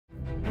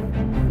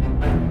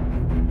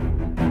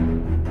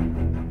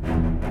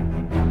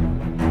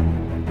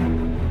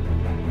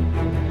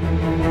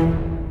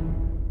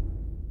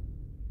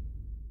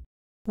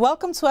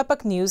Welcome to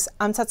Epoch News.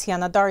 I'm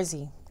Tatiana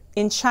Darzi.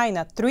 In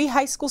China, 3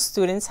 high school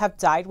students have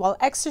died while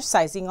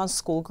exercising on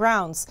school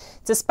grounds,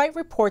 despite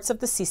reports of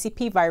the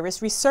CCP virus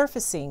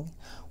resurfacing.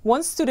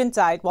 1 student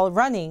died while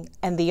running,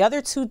 and the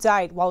other 2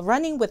 died while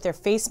running with their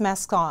face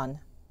masks on.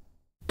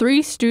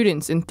 3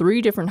 students in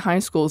 3 different high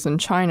schools in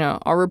China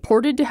are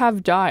reported to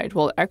have died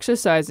while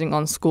exercising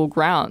on school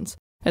grounds,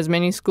 as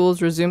many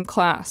schools resumed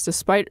class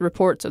despite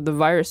reports of the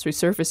virus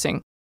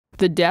resurfacing.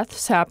 The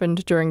deaths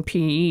happened during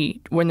PE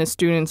when the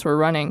students were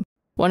running.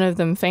 One of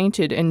them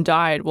fainted and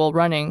died while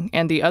running,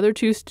 and the other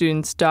 2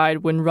 students died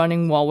when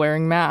running while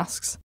wearing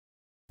masks.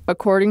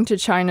 According to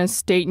China's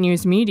state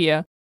news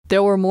media,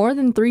 there were more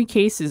than 3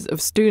 cases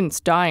of students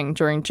dying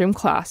during gym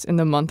class in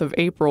the month of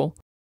April.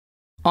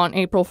 On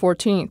April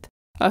 14th,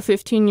 a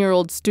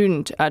 15-year-old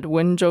student at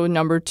Guangzhou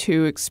No.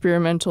 2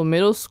 Experimental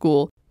Middle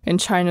School in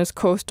China's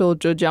coastal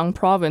Zhejiang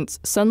province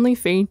suddenly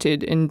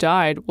fainted and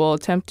died while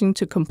attempting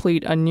to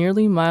complete a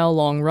nearly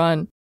mile-long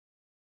run.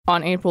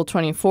 On April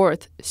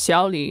 24th,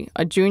 Xiao Li,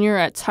 a junior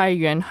at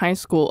Taiyuan High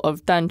School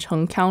of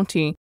Dancheng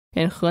County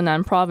in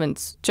Henan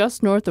province,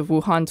 just north of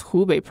Wuhan's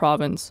Hubei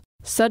province,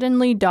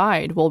 suddenly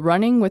died while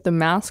running with a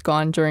mask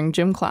on during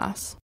gym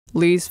class.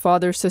 Li's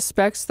father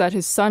suspects that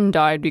his son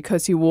died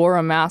because he wore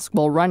a mask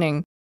while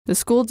running. The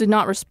school did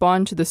not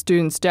respond to the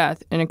student's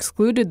death and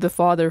excluded the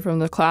father from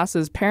the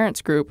class's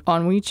parents group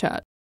on WeChat.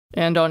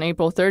 And on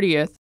April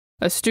 30th,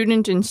 a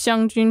student in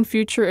Xiangjun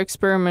Future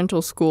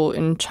Experimental School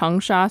in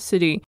Changsha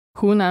City,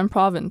 Hunan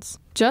province,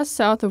 just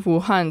south of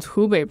Wuhan's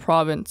Hubei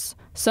province,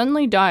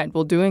 suddenly died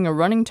while doing a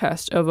running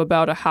test of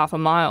about a half a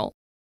mile.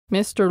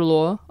 Mr.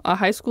 Luo, a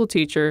high school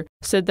teacher,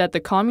 said that the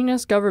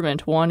communist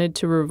government wanted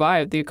to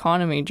revive the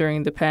economy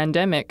during the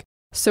pandemic,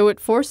 so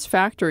it forced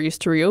factories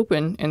to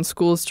reopen and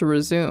schools to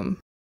resume.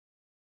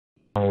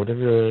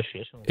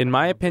 In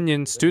my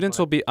opinion, students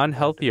will be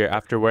unhealthier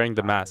after wearing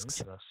the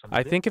masks.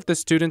 I think if the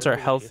students are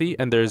healthy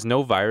and there is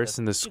no virus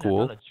in the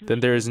school, then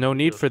there is no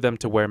need for them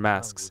to wear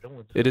masks.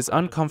 It is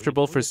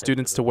uncomfortable for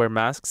students to wear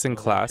masks in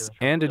class,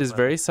 and it is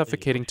very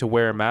suffocating to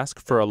wear a mask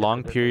for a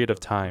long period of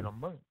time.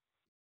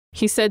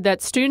 He said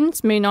that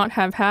students may not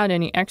have had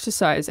any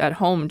exercise at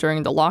home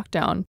during the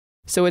lockdown,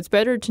 so it's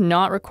better to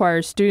not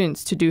require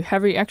students to do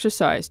heavy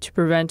exercise to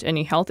prevent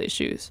any health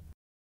issues.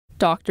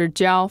 Dr.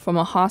 Zhao from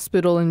a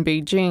hospital in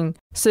Beijing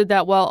said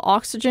that while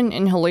oxygen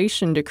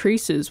inhalation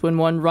decreases when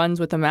one runs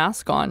with a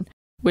mask on,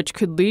 which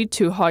could lead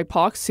to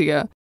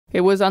hypoxia,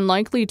 it was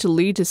unlikely to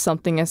lead to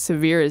something as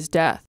severe as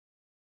death.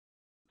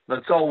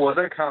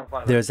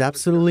 There's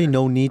absolutely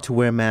no need to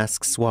wear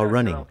masks while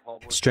running.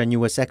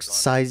 Strenuous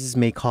exercises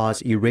may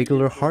cause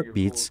irregular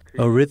heartbeats,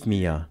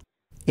 arrhythmia.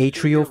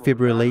 Atrial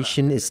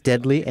fibrillation is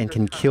deadly and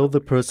can kill the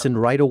person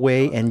right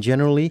away, and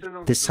generally,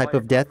 this type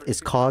of death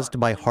is caused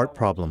by heart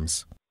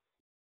problems.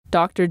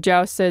 Dr.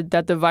 Zhao said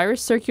that the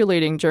virus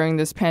circulating during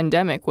this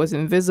pandemic was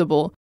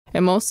invisible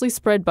and mostly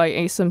spread by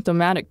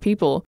asymptomatic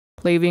people,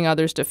 leaving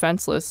others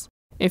defenseless.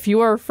 If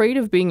you are afraid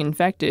of being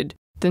infected,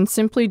 then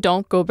simply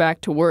don't go back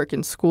to work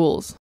in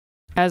schools.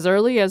 As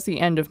early as the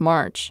end of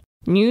March,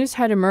 news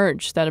had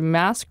emerged that a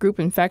mass group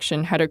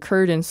infection had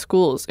occurred in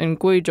schools in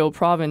Guangzhou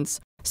province,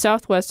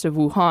 southwest of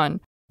Wuhan,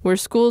 where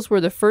schools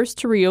were the first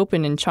to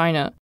reopen in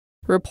China.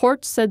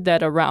 Reports said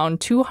that around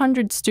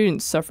 200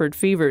 students suffered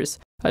fevers,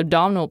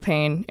 abdominal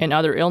pain, and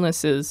other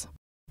illnesses.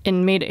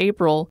 In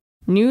mid-April,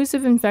 news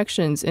of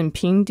infections in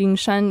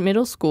Pingdingshan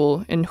Middle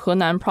School in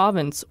Henan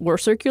province were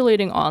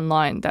circulating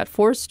online that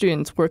 4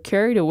 students were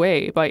carried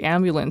away by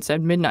ambulance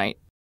at midnight.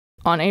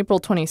 On April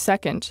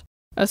 22nd,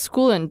 a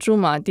school in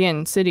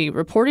Zhumadian City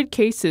reported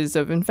cases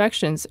of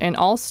infections, and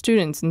all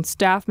students and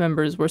staff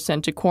members were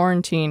sent to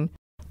quarantine.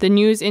 The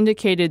news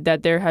indicated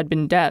that there had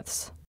been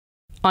deaths.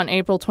 On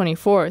April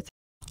 24th,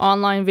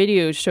 online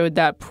videos showed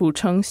that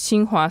Pucheng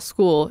Xinhua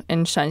School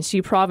in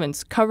Shanxi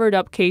province covered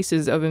up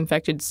cases of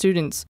infected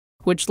students,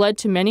 which led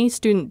to many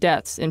student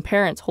deaths and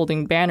parents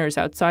holding banners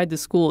outside the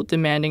school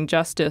demanding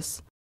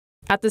justice.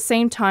 At the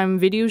same time,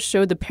 videos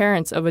showed the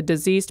parents of a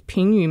deceased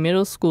Pingyu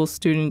Middle School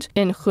student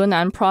in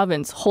Henan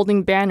province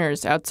holding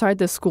banners outside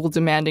the school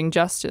demanding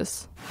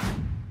justice.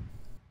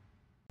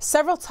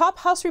 Several top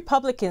House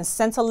Republicans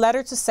sent a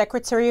letter to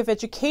Secretary of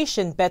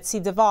Education Betsy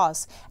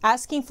DeVos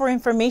asking for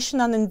information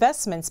on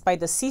investments by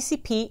the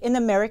CCP in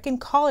American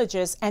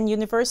colleges and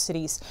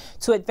universities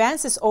to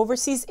advance its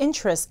overseas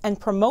interests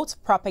and promote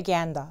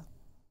propaganda.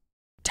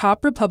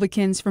 Top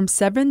Republicans from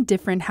 7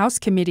 different House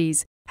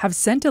committees have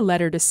sent a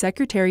letter to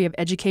Secretary of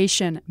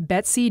Education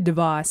Betsy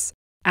DeVos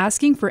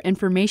asking for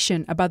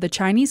information about the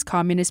Chinese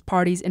Communist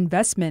Party's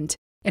investment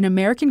in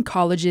American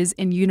colleges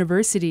and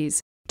universities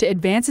to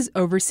advance its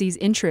overseas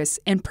interests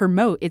and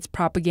promote its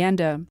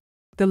propaganda.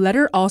 The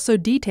letter also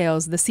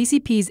details the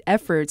CCP's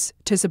efforts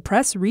to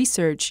suppress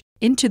research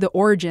into the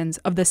origins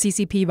of the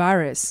CCP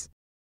virus.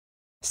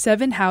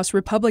 7 House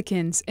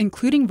Republicans,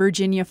 including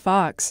Virginia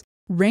Fox,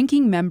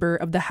 ranking member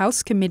of the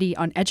House Committee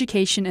on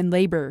Education and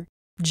Labor,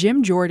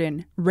 Jim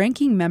Jordan,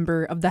 ranking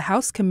member of the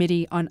House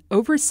Committee on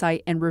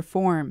Oversight and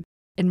Reform,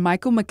 and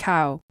Michael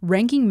McCaul,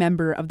 ranking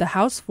member of the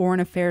House Foreign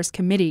Affairs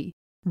Committee,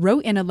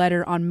 wrote in a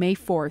letter on May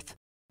 4th,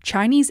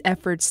 Chinese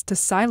efforts to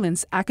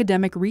silence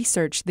academic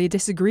research they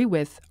disagree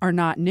with are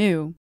not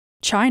new.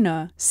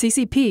 China,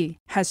 CCP,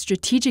 has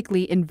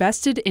strategically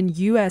invested in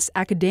U.S.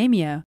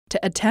 academia to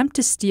attempt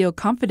to steal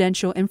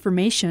confidential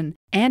information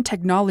and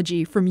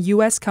technology from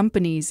U.S.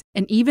 companies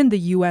and even the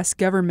U.S.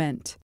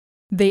 government.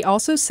 They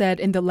also said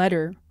in the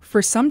letter,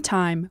 "For some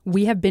time,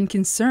 we have been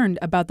concerned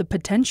about the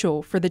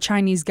potential for the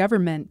Chinese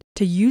government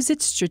to use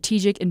its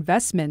strategic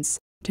investments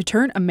to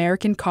turn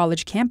American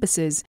college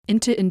campuses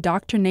into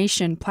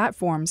indoctrination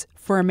platforms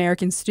for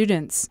American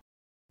students."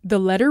 The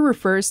letter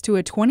refers to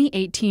a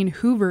 2018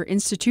 Hoover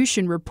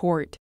Institution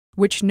report,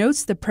 which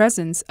notes the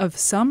presence of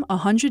some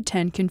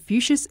 110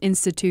 Confucius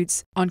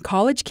Institutes on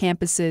college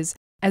campuses,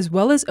 as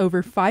well as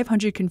over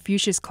 500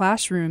 Confucius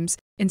classrooms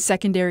in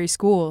secondary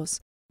schools.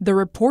 The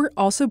report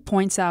also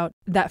points out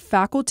that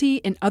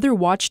faculty and other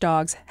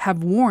watchdogs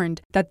have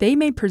warned that they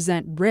may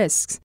present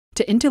risks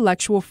to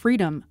intellectual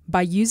freedom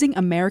by using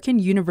American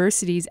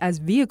universities as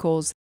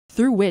vehicles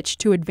through which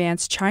to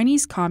advance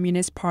Chinese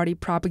Communist Party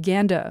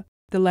propaganda,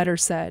 the letter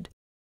said.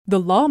 The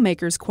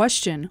lawmakers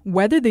question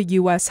whether the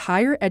U.S.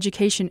 higher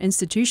education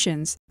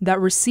institutions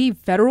that receive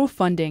federal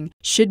funding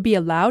should be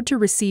allowed to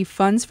receive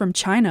funds from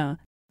China,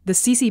 the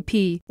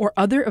CCP, or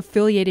other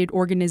affiliated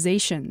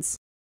organizations.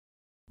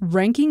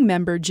 Ranking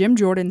member Jim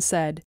Jordan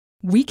said,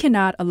 "We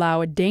cannot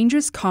allow a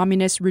dangerous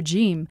communist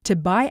regime to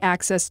buy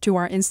access to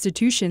our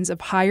institutions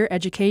of higher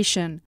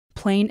education,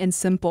 plain and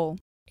simple."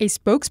 A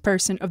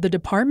spokesperson of the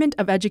Department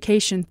of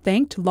Education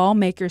thanked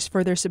lawmakers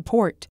for their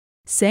support,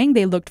 saying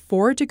they looked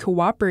forward to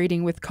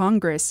cooperating with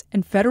Congress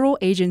and federal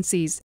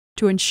agencies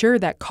to ensure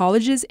that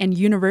colleges and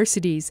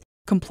universities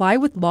comply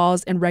with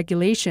laws and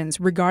regulations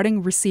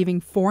regarding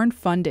receiving foreign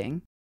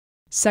funding.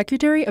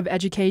 Secretary of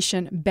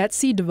Education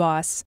Betsy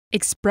DeVos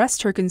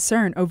expressed her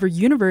concern over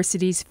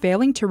universities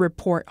failing to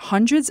report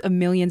hundreds of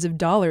millions of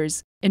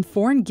dollars in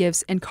foreign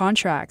gifts and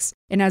contracts,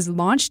 and has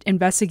launched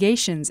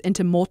investigations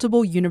into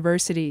multiple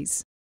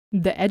universities.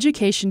 The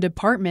Education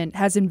Department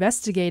has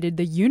investigated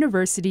the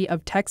University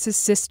of Texas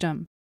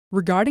system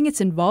regarding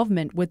its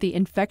involvement with the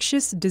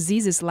Infectious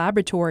Diseases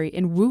Laboratory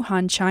in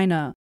Wuhan,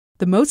 China,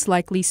 the most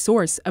likely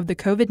source of the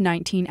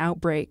COVID-19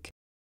 outbreak.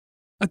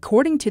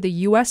 According to the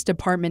U.S.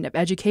 Department of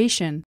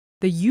Education,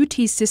 the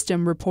UT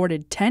system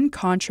reported 10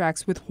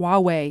 contracts with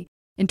Huawei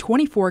and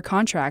 24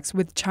 contracts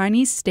with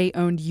Chinese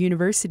state-owned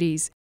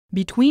universities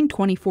between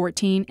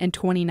 2014 and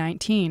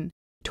 2019,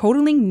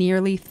 totaling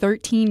nearly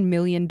 $13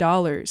 million.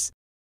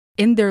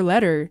 In their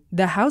letter,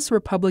 the House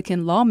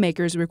Republican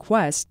lawmakers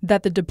request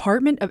that the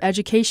Department of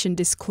Education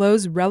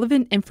disclose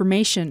relevant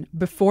information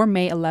before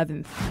May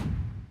 11th.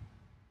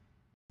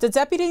 The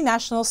Deputy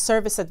National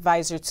Service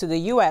Advisor to the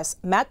U.S.,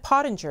 Matt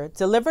Pottinger,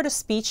 delivered a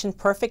speech in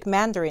perfect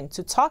Mandarin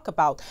to talk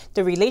about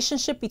the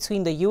relationship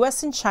between the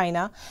U.S. and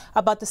China,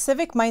 about the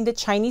civic-minded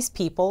Chinese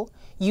people,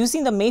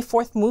 using the May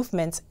 4th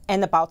movement,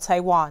 and about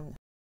Taiwan.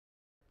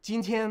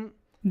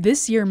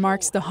 This year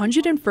marks the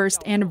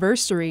 101st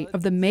anniversary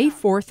of the May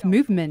 4th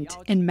movement,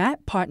 and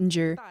Matt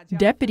Pottinger,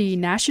 Deputy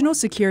National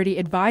Security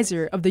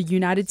Advisor of the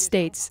United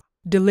States,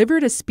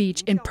 delivered a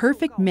speech in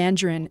perfect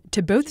Mandarin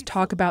to both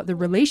talk about the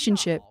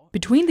relationship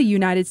between the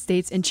United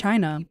States and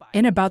China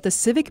and about the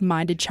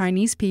civic-minded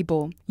Chinese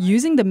people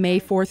using the May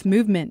 4th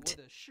movement.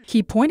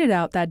 He pointed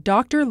out that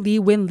Dr. Li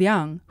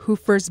Wenliang, who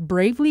first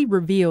bravely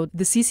revealed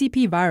the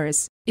CCP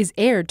virus, is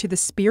heir to the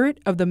spirit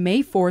of the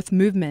May 4th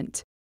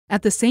movement.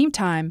 At the same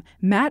time,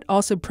 Matt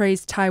also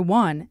praised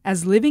Taiwan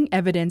as living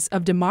evidence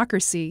of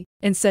democracy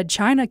and said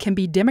China can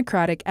be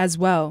democratic as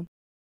well.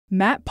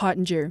 Matt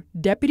Pottinger,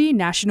 Deputy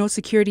National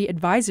Security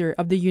Advisor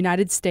of the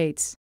United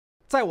States.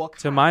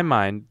 To my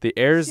mind, the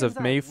heirs of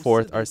May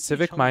 4th are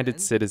civic-minded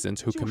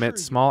citizens who commit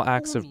small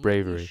acts of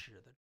bravery.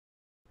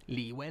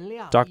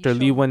 Dr.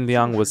 Li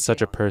Wenliang was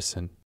such a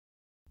person.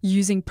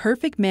 Using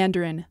perfect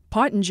Mandarin,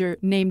 Pottinger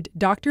named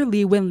Dr.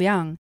 Li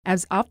Wenliang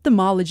as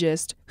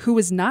ophthalmologist who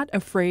was not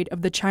afraid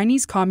of the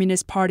Chinese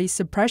Communist Party's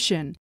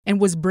suppression and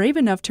was brave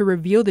enough to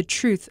reveal the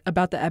truth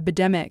about the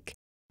epidemic.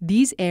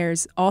 These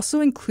heirs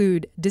also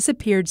include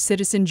disappeared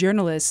citizen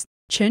journalists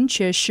Chen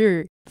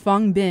Che-shi,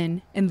 Fang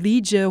Bin, and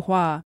Li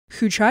Zhihua,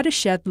 who try to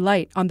shed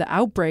light on the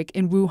outbreak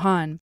in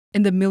Wuhan,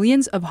 and the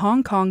millions of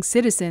Hong Kong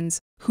citizens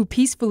who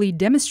peacefully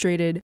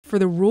demonstrated for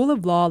the rule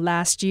of law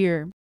last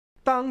year.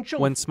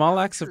 When small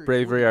acts of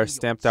bravery are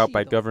stamped out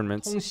by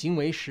governments,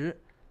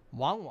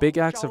 big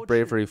acts of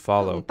bravery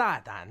follow.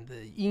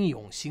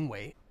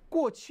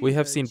 We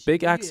have seen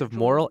big acts of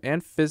moral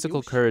and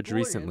physical courage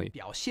recently.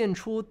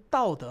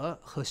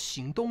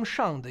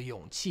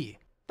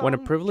 When a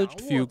privileged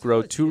few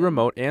grow too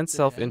remote and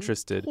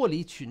self-interested,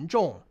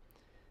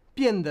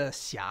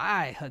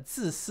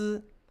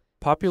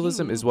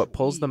 populism is what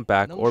pulls them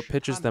back or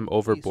pitches them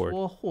overboard.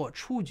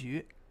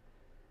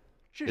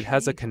 It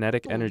has a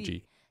kinetic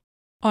energy.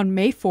 On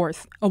May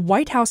 4th, a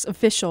White House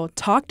official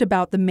talked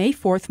about the May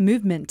 4th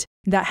movement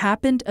that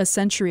happened a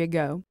century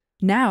ago.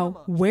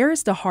 Now, where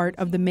is the heart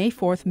of the May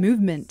 4th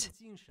movement?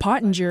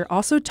 Pottinger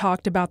also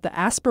talked about the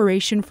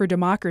aspiration for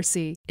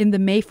democracy in the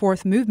May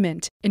 4th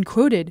movement and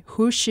quoted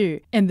Hu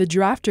Shi and the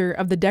drafter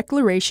of the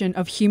Declaration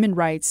of Human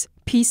Rights,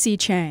 P.C.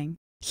 Chang.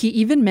 He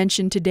even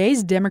mentioned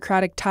today's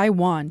democratic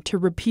Taiwan to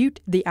refute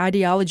the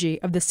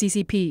ideology of the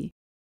CCP.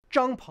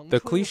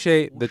 The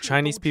cliche, the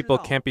Chinese people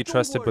can't be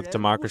trusted with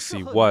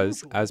democracy,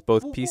 was, as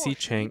both P.C.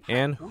 Chang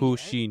and Hu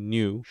Shi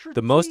knew,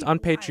 the most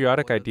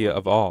unpatriotic idea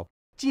of all.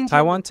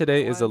 Taiwan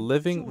today is a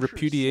living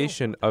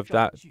repudiation of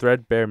that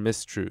threadbare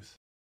mistruth.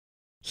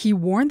 He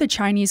warned the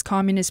Chinese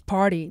Communist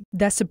Party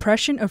that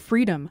suppression of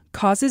freedom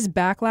causes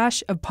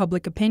backlash of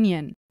public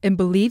opinion and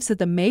believes that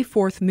the May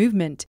 4th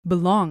movement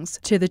belongs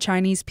to the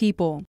Chinese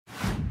people.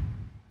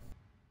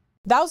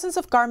 Thousands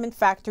of garment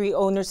factory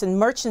owners and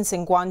merchants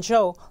in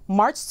Guangzhou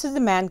marched to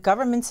demand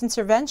government's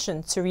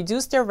intervention to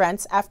reduce their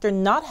rents after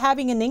not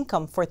having an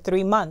income for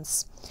 3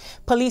 months.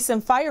 Police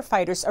and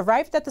firefighters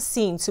arrived at the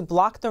scene to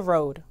block the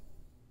road.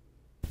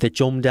 The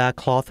Zhongda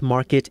Cloth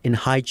Market in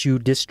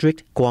Haiju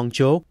District,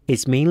 Guangzhou,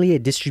 is mainly a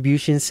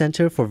distribution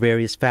center for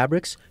various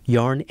fabrics,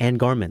 yarn, and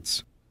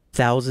garments.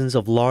 Thousands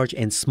of large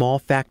and small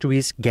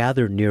factories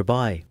gathered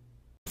nearby.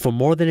 For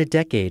more than a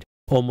decade,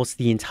 almost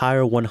the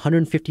entire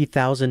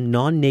 150,000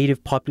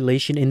 non-native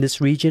population in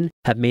this region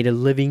have made a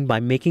living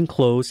by making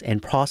clothes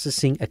and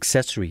processing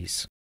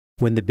accessories.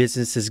 When the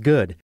business is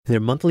good, their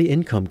monthly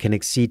income can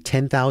exceed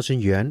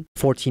 10,000 yuan,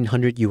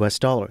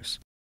 $1,400.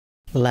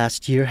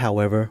 Last year,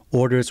 however,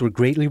 orders were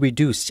greatly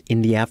reduced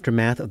in the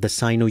aftermath of the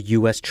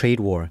Sino-US trade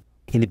war.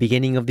 In the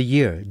beginning of the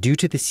year, due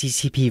to the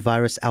CCP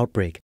virus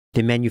outbreak,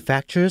 the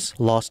manufacturers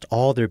lost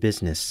all their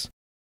business.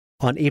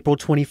 On April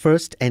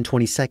 21st and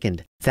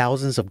 22nd,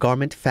 thousands of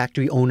garment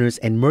factory owners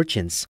and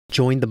merchants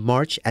joined the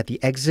march at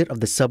the exit of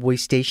the subway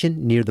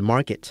station near the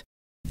market.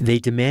 They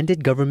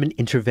demanded government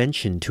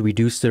intervention to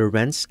reduce their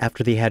rents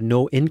after they had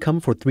no income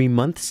for 3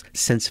 months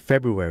since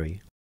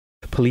February.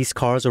 Police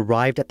cars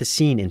arrived at the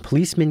scene and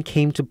policemen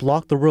came to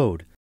block the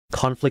road.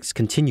 Conflicts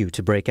continue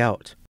to break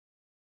out.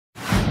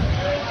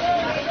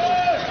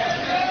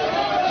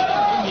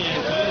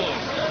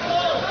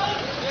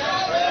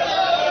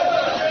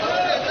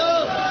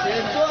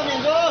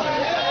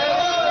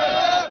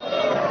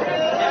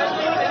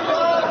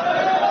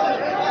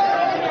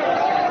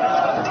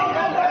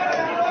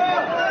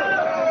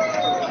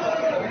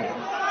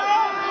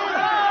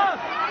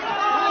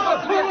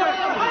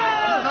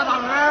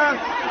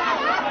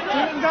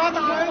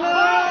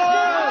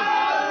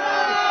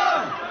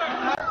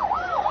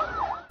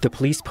 The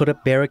police put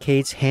up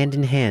barricades hand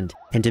in hand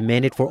and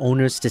demanded for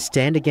owners to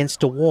stand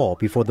against a wall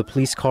before the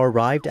police car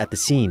arrived at the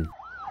scene.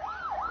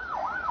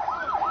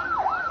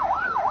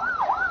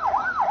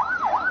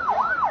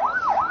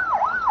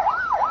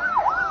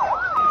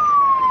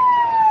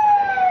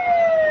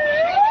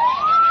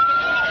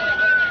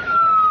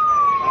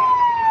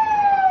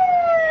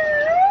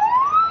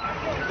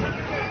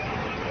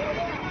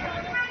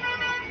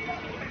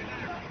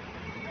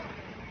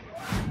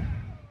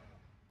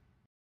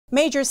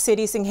 Major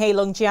cities in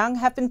Heilongjiang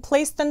have been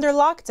placed under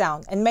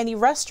lockdown and many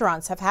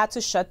restaurants have had to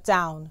shut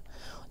down.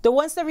 The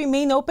ones that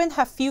remain open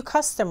have few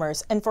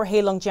customers, and for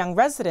Heilongjiang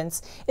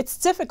residents, it's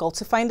difficult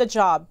to find a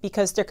job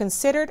because they're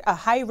considered a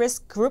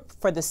high-risk group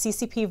for the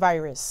CCP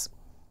virus.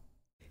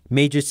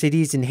 Major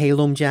cities in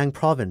Heilongjiang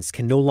province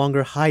can no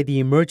longer hide the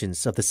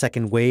emergence of the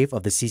second wave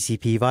of the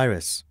CCP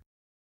virus.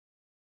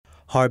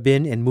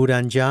 Harbin and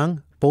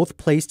Mudanjiang both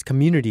placed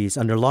communities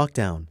under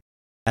lockdown.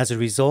 As a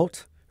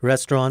result,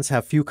 restaurants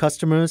have few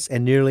customers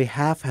and nearly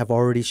half have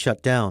already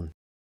shut down.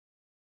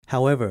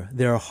 However,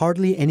 there are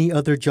hardly any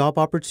other job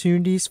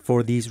opportunities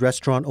for these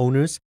restaurant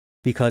owners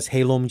because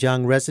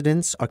Heilongjiang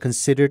residents are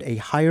considered a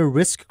higher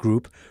risk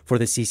group for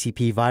the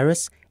CCP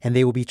virus and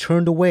they will be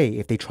turned away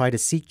if they try to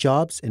seek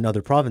jobs in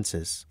other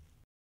provinces.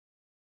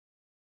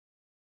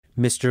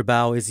 Mr.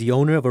 Bao is the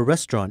owner of a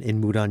restaurant in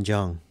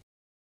Mudanjiang.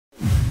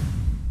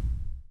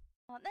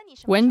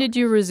 When did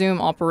you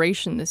resume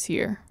operation this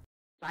year?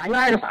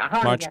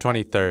 March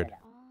 23rd.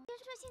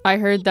 I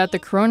heard that the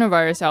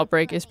coronavirus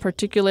outbreak is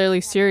particularly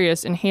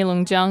serious in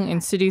Heilongjiang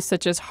and cities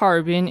such as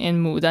Harbin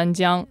and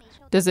Mudanjiang.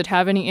 Does it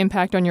have any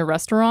impact on your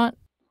restaurant?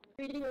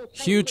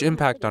 Huge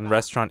impact on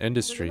restaurant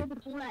industry.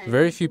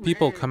 Very few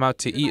people come out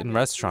to eat in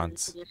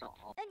restaurants.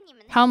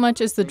 How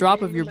much is the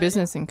drop of your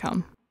business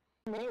income?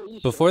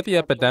 Before the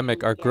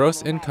epidemic, our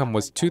gross income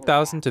was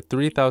 2,000 to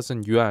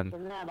 3,000 yuan,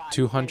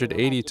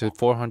 280 to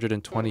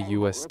 420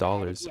 US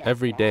dollars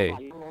every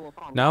day.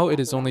 Now it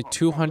is only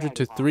 200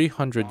 to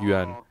 300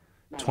 yuan,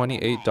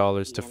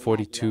 $28 to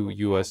 42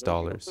 US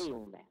dollars.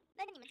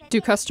 Do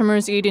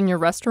customers eat in your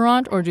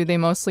restaurant or do they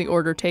mostly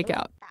order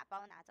takeout?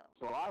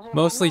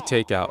 Mostly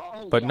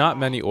takeout, but not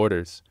many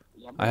orders.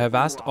 I have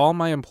asked all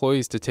my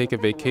employees to take a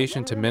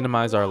vacation to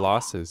minimize our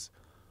losses.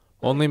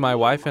 Only my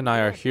wife and I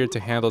are here to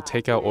handle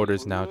takeout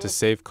orders now to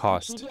save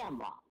cost.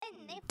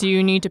 Do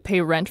you need to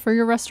pay rent for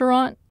your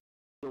restaurant?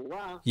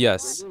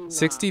 Yes,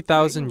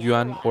 60,000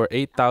 yuan or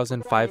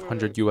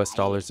 8,500 US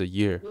dollars a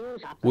year.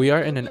 We are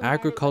in an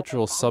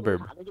agricultural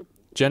suburb.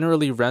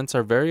 Generally, rents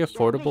are very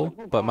affordable,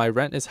 but my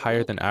rent is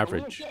higher than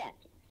average.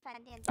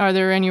 Are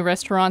there any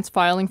restaurants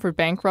filing for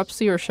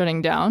bankruptcy or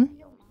shutting down?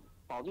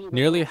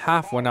 Nearly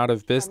half went out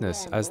of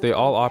business as they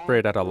all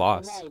operate at a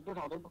loss.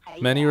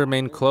 Many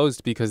remain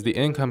closed because the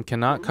income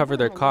cannot cover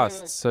their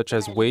costs, such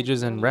as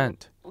wages and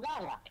rent.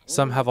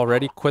 Some have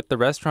already quit the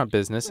restaurant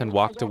business and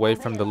walked away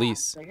from the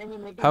lease.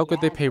 How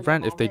could they pay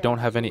rent if they don't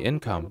have any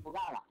income?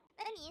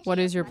 What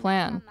is your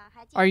plan?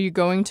 Are you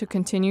going to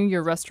continue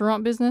your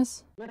restaurant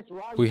business?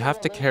 We have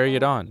to carry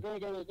it on.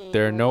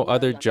 There are no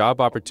other job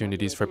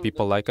opportunities for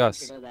people like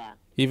us.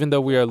 Even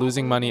though we are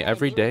losing money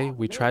every day,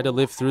 we try to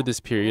live through this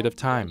period of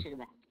time.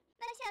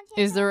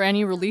 Is there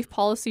any relief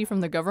policy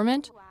from the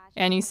government?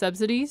 Any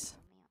subsidies?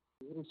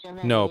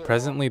 No,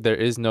 presently there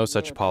is no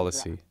such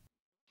policy.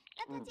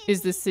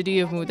 Is the city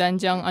of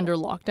Mudanjiang under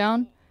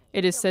lockdown?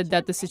 It is said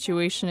that the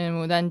situation in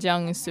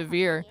Mudanjiang is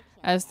severe,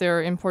 as there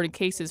are imported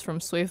cases from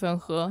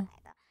Suifenhe.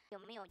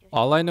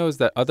 All I know is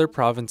that other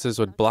provinces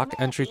would block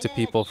entry to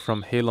people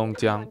from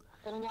Heilongjiang.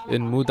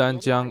 In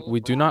Mudanjiang, we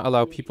do not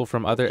allow people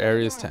from other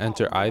areas to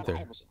enter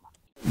either.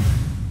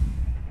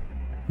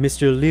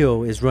 Mr.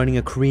 Liu is running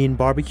a Korean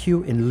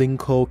barbecue in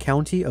Linkou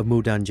County of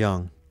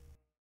Mudanjiang.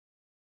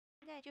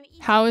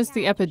 How is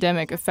the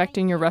epidemic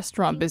affecting your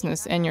restaurant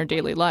business and your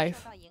daily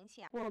life?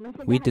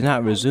 We did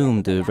not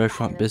resume the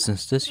restaurant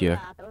business this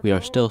year. We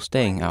are still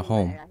staying at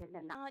home.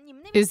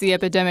 Is the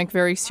epidemic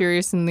very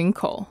serious in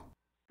Linkou?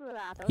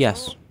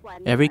 Yes,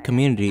 every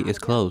community is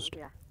closed.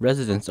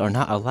 Residents are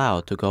not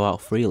allowed to go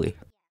out freely.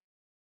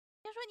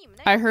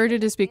 I heard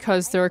it is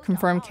because there are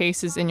confirmed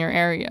cases in your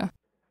area.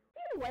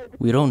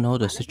 We don't know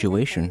the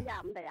situation.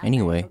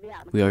 Anyway,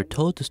 we are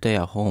told to stay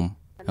at home,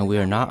 and we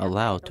are not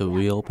allowed to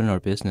reopen our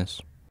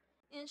business.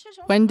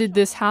 When did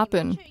this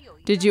happen?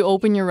 Did you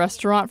open your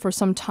restaurant for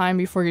some time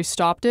before you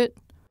stopped it?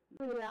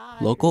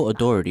 Local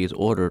authorities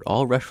ordered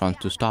all restaurants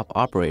to stop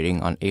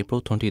operating on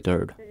April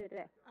 23rd.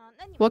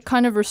 What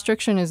kind of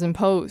restriction is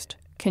imposed?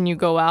 Can you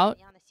go out?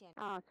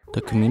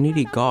 The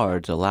community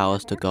guards allow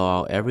us to go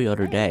out every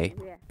other day,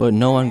 but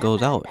no one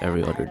goes out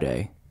every other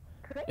day.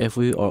 If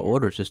we are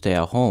ordered to stay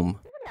at home,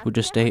 we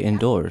just stay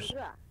indoors.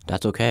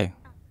 That's okay.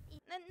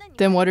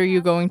 Then what are you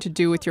going to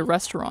do with your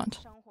restaurant?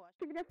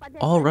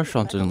 All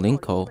restaurants in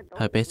Linkou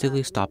have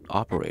basically stopped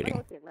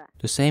operating.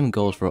 The same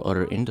goes for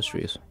other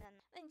industries.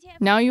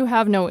 Now you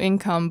have no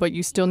income, but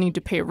you still need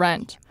to pay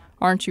rent.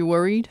 Aren't you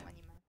worried?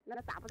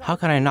 How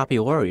can I not be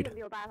worried?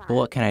 But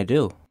what can I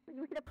do?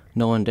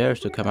 No one dares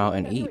to come out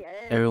and eat.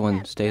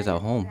 Everyone stays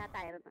at home.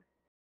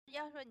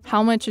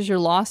 How much is your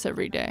loss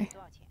every day?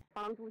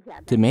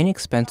 The main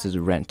expense is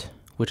rent,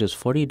 which is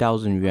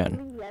 40,000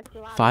 yuan,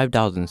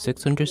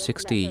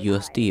 5,660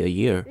 USD a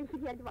year.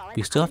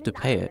 We still have to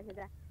pay it.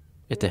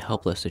 It's a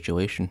helpless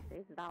situation.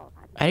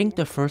 I think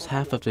the first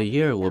half of the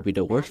year will be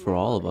the worst for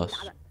all of us.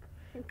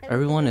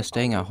 Everyone is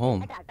staying at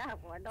home.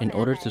 In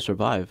order to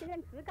survive,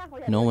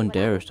 no one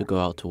dares to go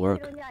out to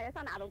work.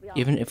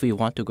 Even if we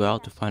want to go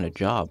out to find a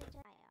job,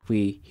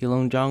 we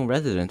Heilongjiang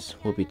residents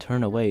will be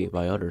turned away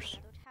by others.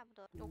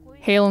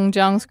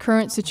 Heilongjiang's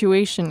current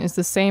situation is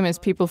the same as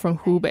people from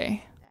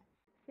Hubei.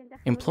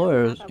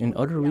 Employers in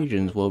other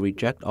regions will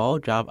reject all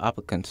job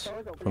applicants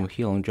from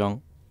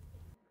Heilongjiang.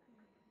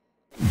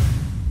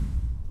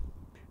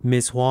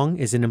 Ms. Huang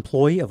is an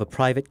employee of a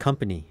private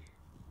company.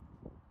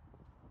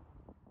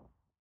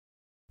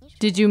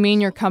 Did you mean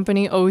your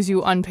company owes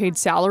you unpaid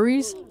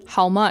salaries?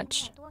 How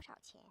much?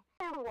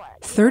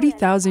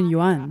 30,000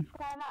 yuan.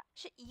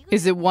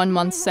 Is it 1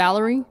 month's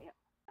salary?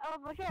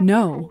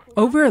 No,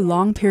 over a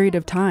long period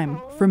of time,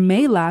 from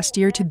May last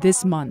year to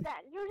this month.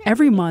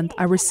 Every month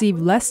I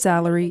receive less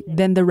salary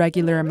than the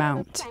regular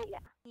amount.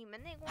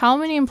 How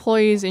many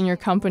employees in your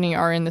company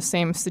are in the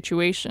same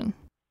situation?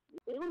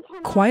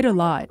 Quite a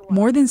lot,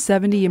 more than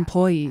 70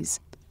 employees.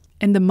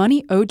 And the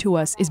money owed to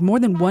us is more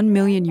than 1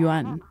 million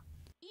yuan.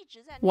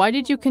 Why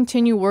did you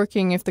continue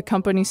working if the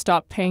company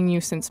stopped paying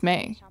you since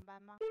May?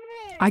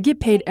 I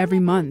get paid every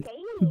month,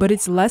 but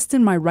it's less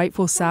than my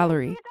rightful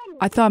salary.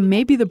 I thought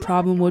maybe the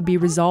problem would be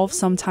resolved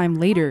sometime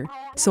later,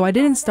 so I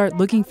didn't start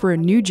looking for a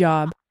new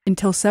job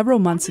until several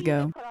months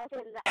ago.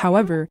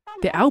 However,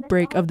 the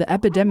outbreak of the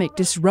epidemic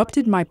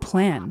disrupted my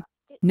plan.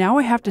 Now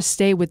I have to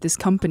stay with this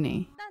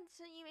company.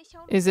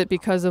 Is it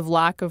because of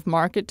lack of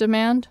market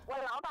demand?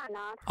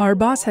 Our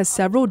boss has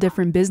several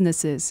different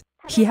businesses.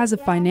 He has a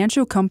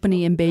financial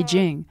company in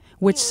Beijing,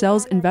 which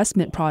sells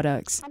investment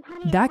products.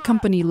 That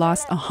company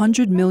lost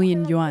 100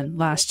 million yuan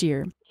last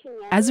year.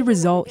 As a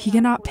result, he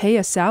cannot pay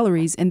us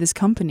salaries in this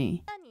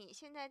company.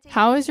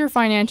 How is your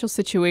financial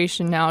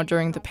situation now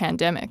during the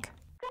pandemic?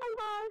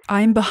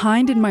 I am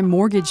behind in my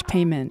mortgage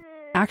payment.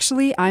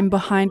 Actually, I'm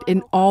behind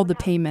in all the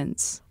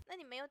payments.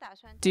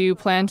 Do you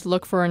plan to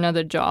look for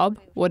another job?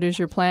 What is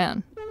your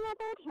plan?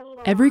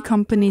 Every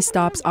company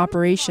stops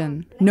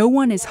operation. No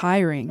one is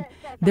hiring.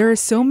 There are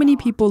so many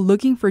people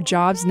looking for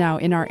jobs now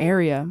in our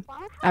area.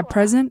 At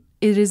present,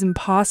 it is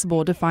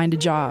impossible to find a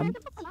job.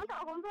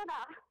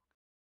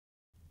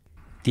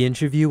 The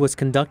interview was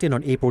conducted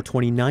on April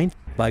 29th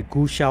by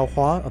Gu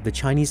Xiaohua of the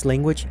Chinese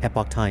language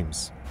Epoch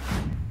Times.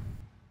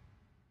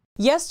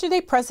 Yesterday,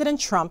 President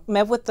Trump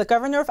met with the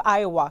governor of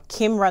Iowa,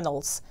 Kim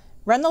Reynolds.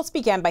 Reynolds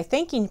began by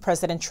thanking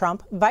President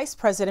Trump, Vice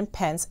President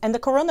Pence, and the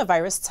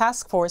Coronavirus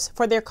Task Force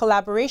for their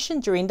collaboration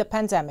during the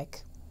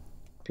pandemic.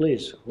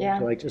 Please, what would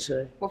you like to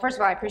say? Well, first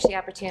of all, I appreciate the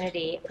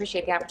opportunity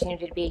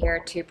to be here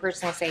to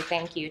personally say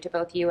thank you to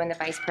both you and the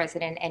Vice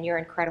President and your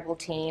incredible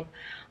team.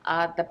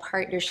 The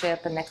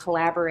partnership and the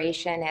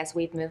collaboration as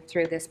we've moved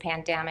through this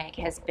pandemic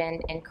has been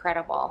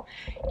incredible.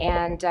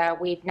 And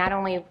we've not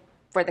only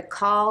for the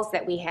calls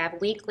that we have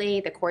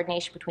weekly, the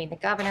coordination between the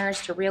governors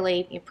to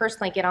really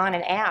personally get on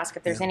and ask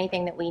if there's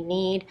anything that we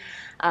need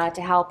to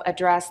help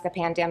address the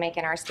pandemic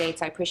in our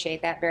states. I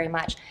appreciate that very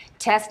much.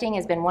 Testing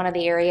has been one of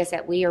the areas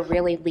that we are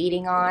really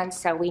leading on,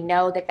 so we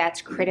know that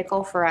that's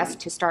critical for us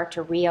to start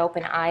to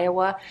reopen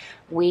Iowa.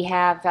 We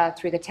have,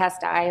 through the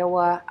Test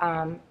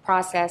Iowa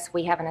process,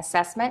 we have an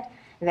assessment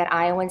that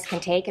Iowans can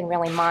take and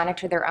really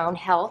monitor their own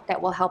health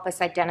that will help us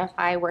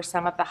identify where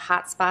some of the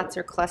hot spots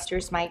or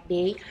clusters might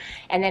be.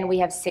 And then we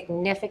have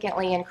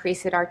significantly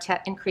increased our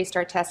testing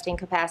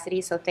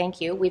capacity, so thank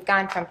you. We've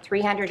gone from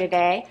 300 a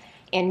day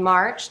in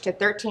March to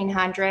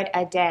 1,300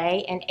 a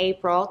day in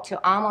April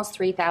to almost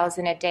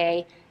 3,000 a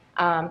day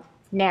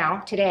now,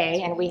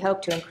 today, and we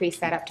hope to increase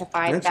that up to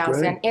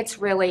 5,000. It's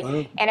really,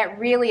 and it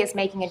really is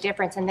making a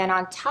difference. And then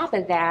on top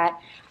of that,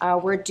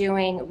 we're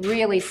doing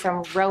really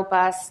some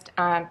robust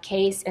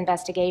case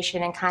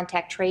investigation and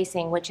contact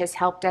tracing, which has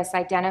helped us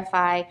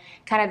identify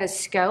kind of the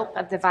scope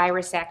of the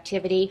virus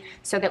activity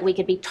so that we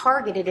could be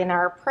targeted in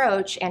our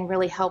approach and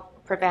really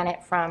help prevent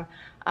it from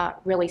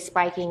really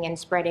spiking and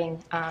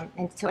spreading.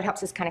 And so it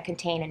helps us kind of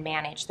contain and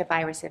manage the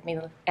virus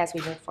as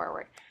we move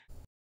forward.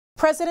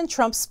 President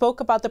Trump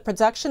spoke about the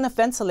production of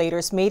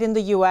ventilators made in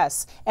the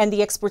U.S. and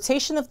the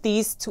exportation of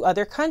these to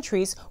other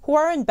countries who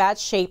are in bad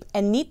shape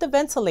and need the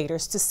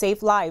ventilators to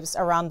save lives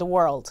around the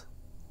world.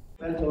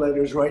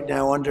 Ventilators right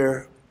now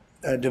under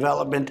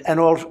development and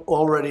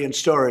already in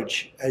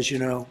storage. As you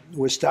know,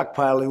 we're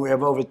stockpiling. We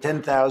have over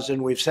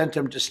 10,000. We've sent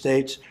them to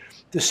states.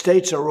 The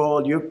states are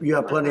all, you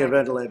have plenty of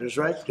ventilators,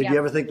 right? Did you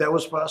ever think that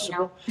was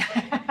possible?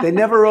 No. They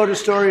never wrote a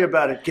story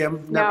about it,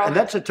 Kim. No. And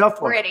that's a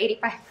tough one. We're at 80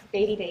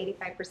 to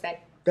 85%.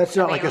 That's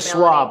not like a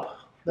swab.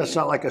 That's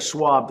not like a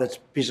swab. That's a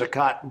piece of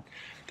cotton.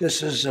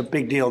 This is a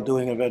big deal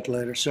doing a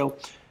ventilator. So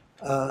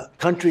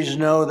countries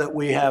know that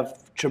we have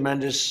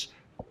tremendous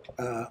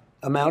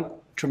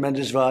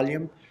tremendous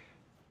volume,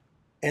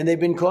 and they've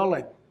been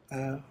calling.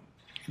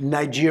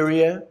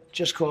 Nigeria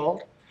just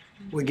called.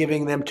 We're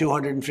giving them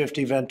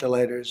 250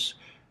 ventilators.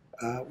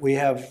 We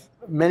have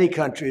many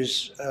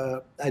countries,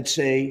 I'd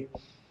say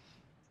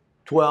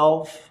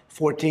 12,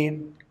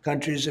 14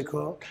 countries that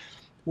called.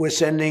 We're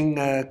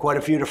sending quite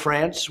a few to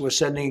France. We're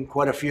sending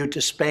quite a few to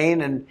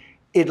Spain and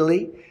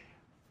Italy.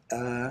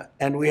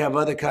 And we have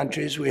other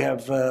countries. We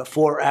have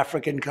 4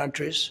 African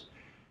countries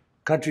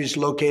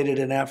located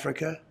in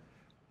Africa,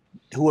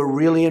 who are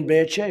really in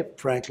bad shape,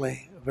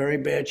 frankly, very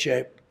bad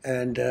shape.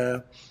 And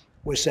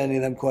we're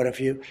sending them quite a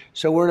few.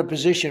 So we're in a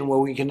position where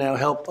we can now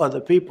help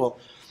other people.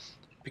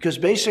 Because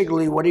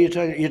basically, what are you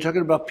talking? You're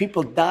talking about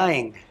people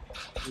dying.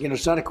 You know,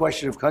 it's not a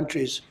question of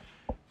countries.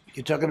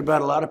 You're talking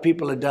about a lot of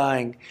people are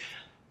dying.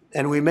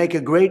 And we make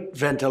a great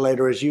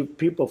ventilator, as you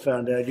people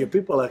found out. Your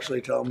people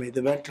actually told me.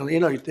 You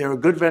know, there are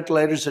good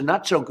ventilators and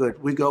not so good.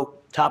 We go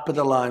top of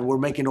the line. We're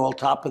making all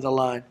top of the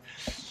line.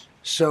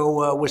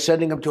 So we're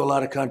sending them to a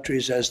lot of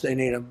countries as they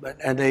need them,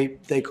 and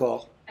they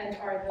call. And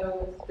are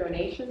those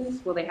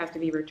donations, will they have to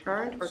be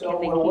returned, or can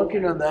they keep we're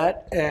working on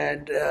that,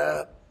 and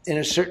in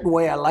a certain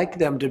way, I like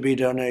them to be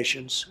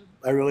donations.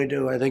 I really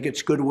do. I think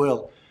it's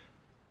goodwill.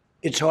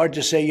 It's hard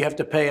to say you have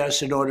to pay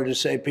us in order to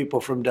save people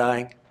from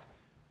dying.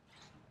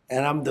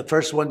 And I'm the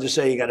first one to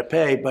say you got to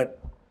pay, but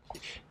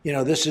you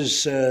know, this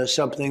is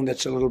something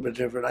that's a little bit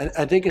different.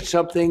 I think it's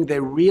something they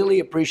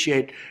really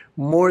appreciate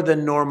more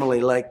than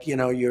normally, like, you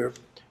know, you're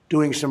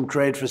doing some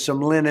trade for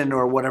some linen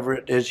or whatever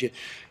it is.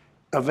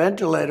 A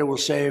ventilator will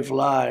save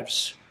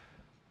lives.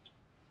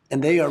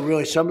 And they are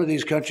really, some of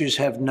these countries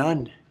have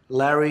none.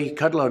 Larry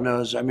Kudlow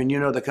knows. I mean, you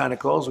know the kind of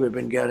calls we've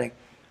been getting.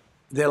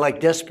 They're like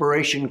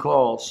desperation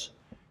calls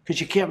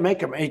because you can't make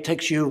them. It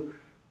takes you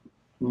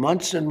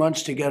months and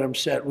months to get them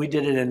set. We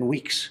did it in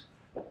weeks.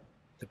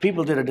 The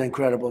people did an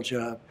incredible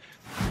job.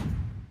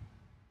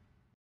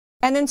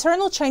 An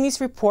internal Chinese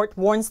report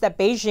warns that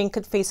Beijing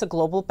could face a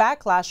global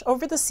backlash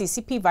over the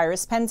CCP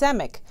virus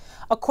pandemic.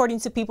 According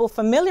to people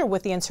familiar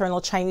with the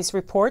internal Chinese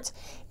report,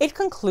 it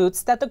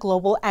concludes that the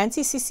global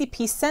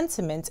anti-CCP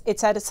sentiment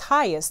is at its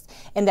highest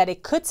and that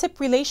it could tip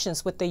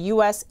relations with the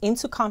U.S.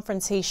 into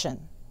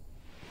confrontation.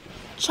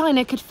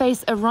 China could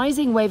face a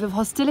rising wave of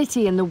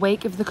hostility in the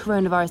wake of the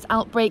coronavirus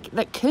outbreak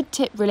that could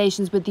tip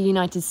relations with the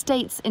United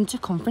States into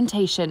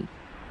confrontation.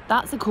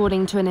 That's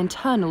according to an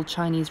internal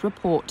Chinese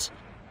report.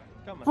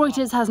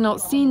 Reuters has not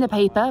seen the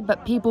paper,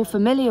 but people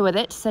familiar with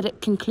it said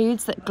it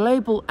concludes that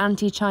global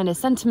anti-China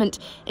sentiment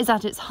is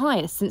at its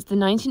highest since the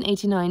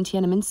 1989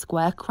 Tiananmen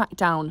Square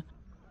crackdown.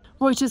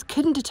 Reuters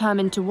couldn't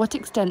determine to what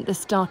extent the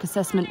Stark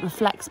assessment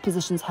reflects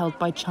positions held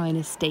by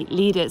China's state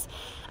leaders,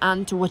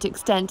 and to what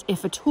extent,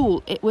 if at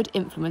all, it would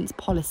influence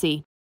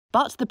policy.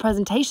 But the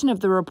presentation of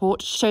the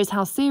report shows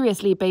how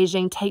seriously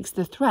Beijing takes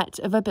the threat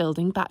of a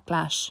building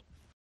backlash.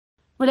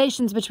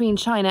 Relations between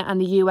China and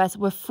the US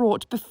were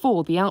fraught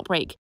before the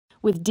outbreak,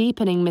 with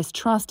deepening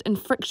mistrust and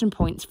friction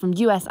points from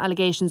US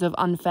allegations of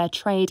unfair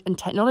trade and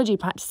technology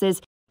practices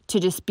to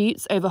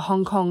disputes over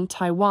Hong Kong,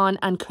 Taiwan,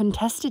 and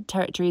contested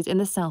territories in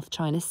the South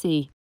China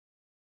Sea.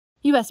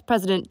 US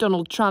President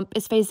Donald Trump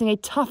is facing a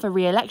tougher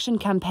re-election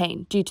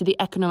campaign due to the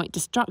economic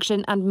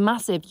destruction and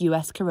massive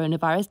US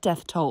coronavirus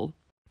death toll.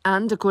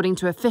 And according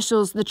to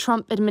officials, the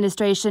Trump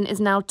administration is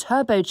now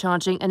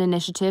turbocharging an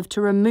initiative to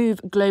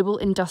remove global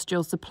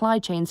industrial supply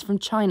chains from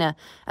China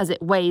as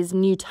it weighs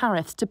new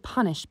tariffs to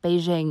punish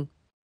Beijing.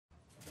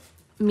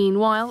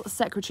 Meanwhile,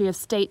 Secretary of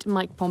State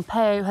Mike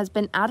Pompeo has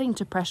been adding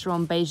to pressure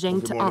on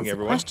Beijing to answer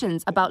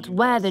questions about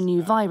where the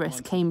new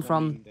virus came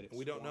from.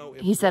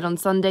 He said on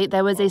Sunday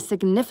there was a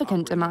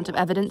significant amount of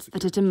evidence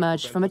that it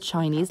emerged from a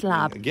Chinese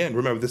lab. Again,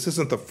 remember, this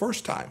isn't the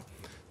first time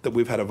that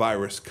we've had a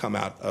virus come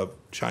out of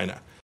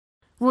China.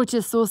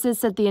 Reuters sources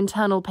said the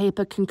internal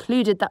paper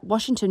concluded that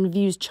Washington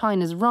views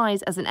China's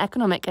rise as an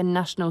economic and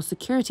national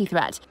security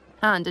threat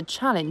and a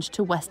challenge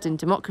to Western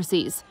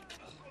democracies.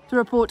 The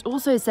report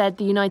also said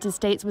the United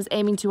States was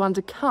aiming to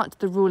undercut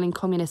the ruling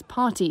Communist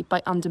Party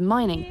by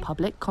undermining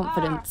public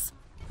confidence.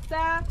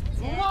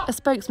 A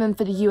spokesman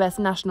for the US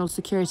National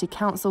Security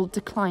Council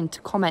declined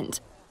to comment,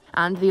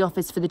 and the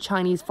Office for the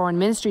Chinese Foreign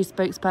Ministry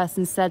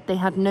spokesperson said they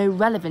had no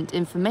relevant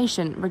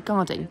information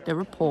regarding the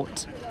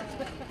report.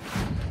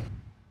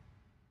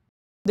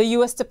 The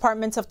U.S.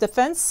 Department of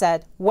Defense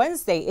said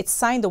Wednesday it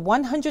signed a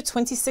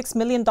 $126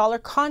 million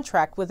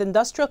contract with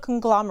industrial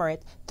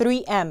conglomerate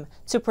 3M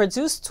to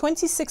produce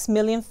 26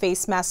 million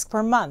face masks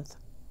per month.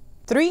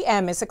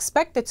 3M is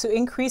expected to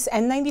increase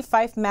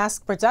N95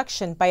 mask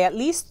production by at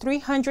least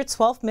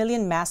 312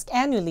 million masks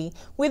annually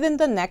within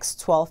the next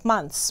 12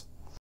 months.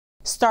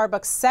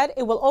 Starbucks said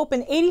it will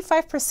open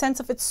 85%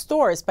 of its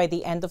stores by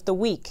the end of the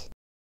week.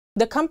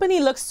 The company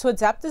looks to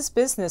adapt its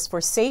business for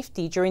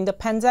safety during the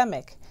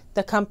pandemic.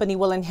 The company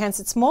will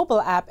enhance its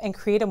mobile app and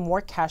create a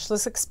more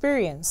cashless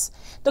experience.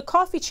 The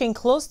coffee chain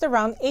closed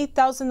around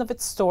 8,000 of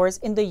its stores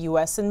in the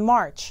U.S. in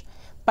March.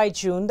 By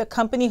June, the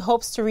company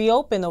hopes to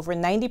reopen over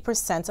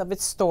 90% of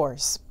its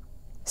stores.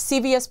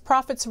 CVS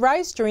profits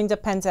rise during the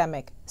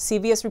pandemic.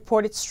 CVS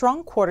reported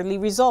strong quarterly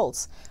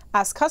results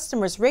as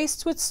customers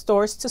raced to its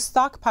stores to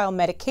stockpile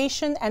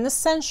medication and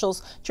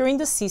essentials during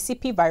the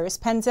CCP virus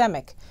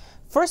pandemic.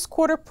 First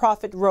quarter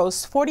profit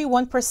rose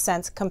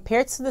 41%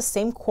 compared to the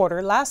same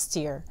quarter last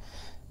year.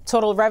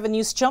 Total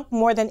revenues jumped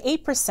more than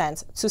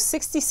 8% to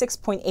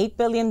 $66.8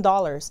 billion,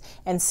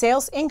 and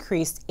sales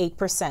increased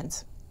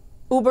 8%.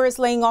 Uber is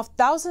laying off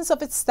thousands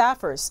of its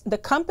staffers. The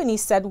company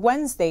said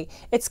Wednesday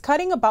it's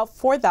cutting about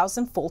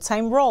 4,000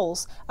 full-time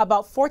roles,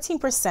 about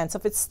 14%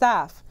 of its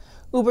staff.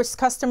 Uber's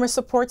customer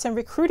support and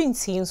recruiting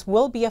teams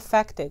will be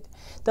affected.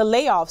 The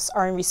layoffs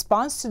are in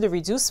response to the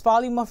reduced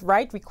volume of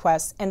ride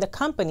requests and the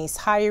company's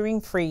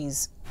hiring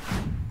freeze.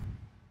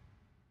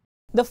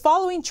 The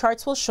following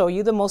charts will show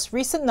you the most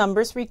recent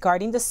numbers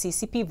regarding the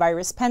CCP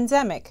virus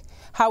pandemic.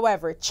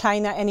 However,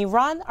 China and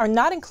Iran are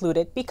not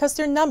included because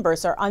their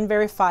numbers are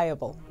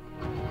unverifiable.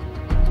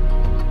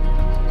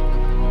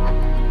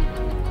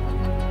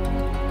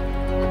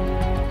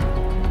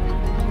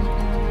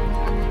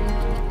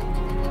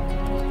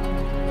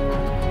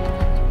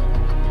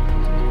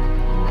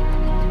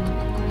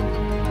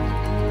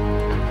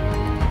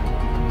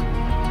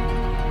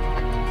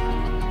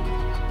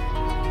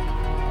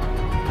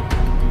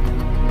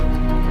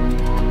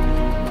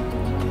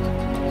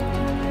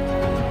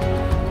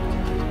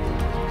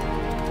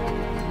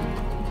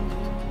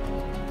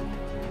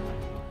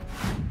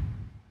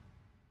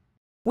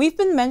 We've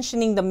been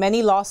mentioning the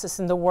many losses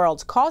in the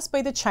world caused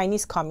by the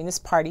Chinese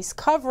Communist Party's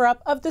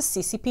cover-up of the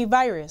CCP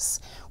virus.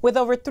 With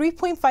over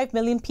 3.5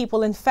 million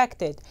people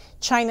infected,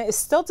 China is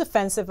still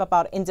defensive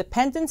about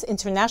independent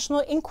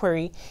international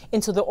inquiry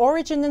into the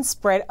origin and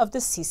spread of the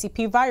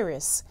CCP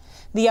virus.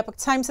 The Epoch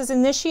Times has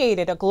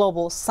initiated a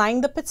global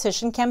Sign the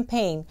Petition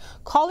campaign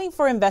calling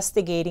for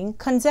investigating,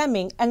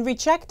 condemning, and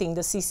rejecting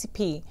the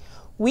CCP.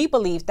 We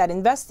believe that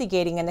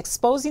investigating and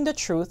exposing the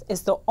truth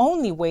is the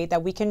only way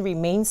that we can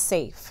remain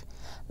safe.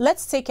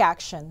 Let's take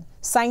action.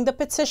 Sign the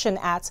petition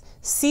at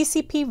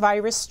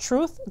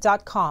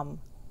ccpvirustruth.com.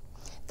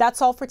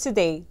 That's all for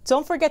today.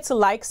 Don't forget to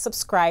like,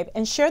 subscribe,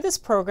 and share this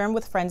program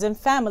with friends and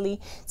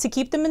family to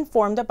keep them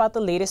informed about the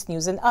latest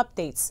news and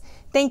updates.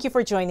 Thank you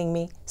for joining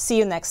me. See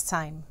you next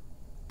time.